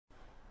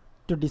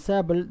To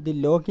disable the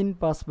login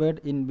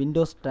password in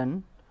Windows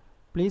 10,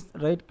 please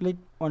right click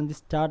on the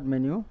start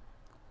menu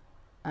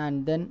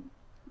and then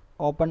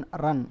open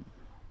run.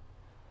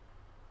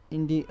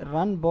 In the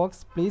run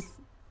box,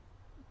 please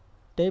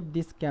type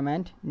this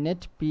command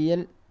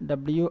netplwiz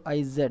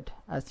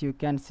as you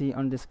can see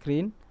on the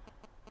screen,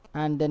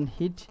 and then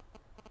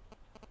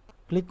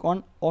click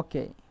on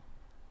OK.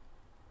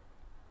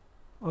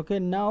 Okay,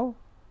 now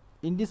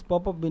in this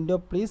pop-up window,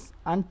 please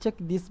uncheck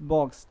this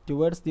box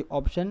towards the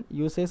option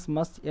users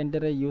must enter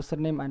a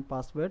username and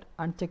password.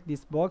 Uncheck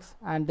this box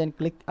and then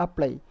click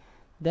apply.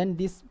 Then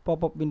this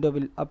pop-up window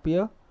will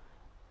appear.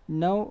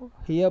 Now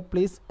here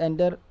please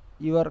enter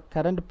your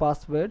current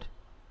password.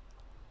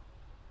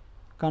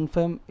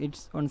 Confirm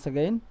it once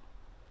again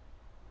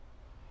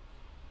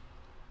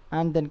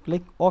and then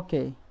click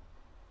OK.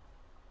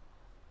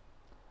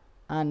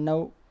 And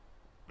now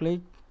click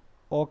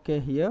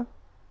OK here.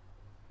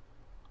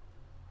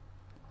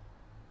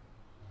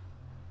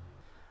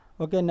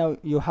 Okay, now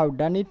you have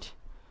done it.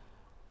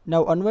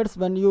 Now onwards,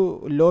 when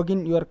you log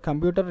in your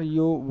computer,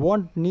 you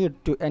won't need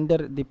to enter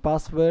the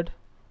password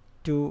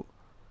to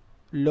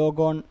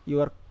log on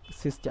your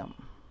system.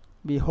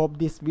 We hope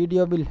this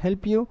video will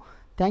help you.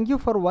 Thank you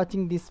for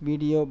watching this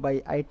video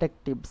by iTech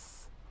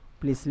Tips.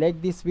 Please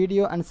like this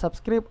video and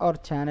subscribe our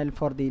channel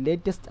for the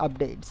latest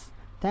updates.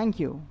 Thank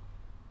you.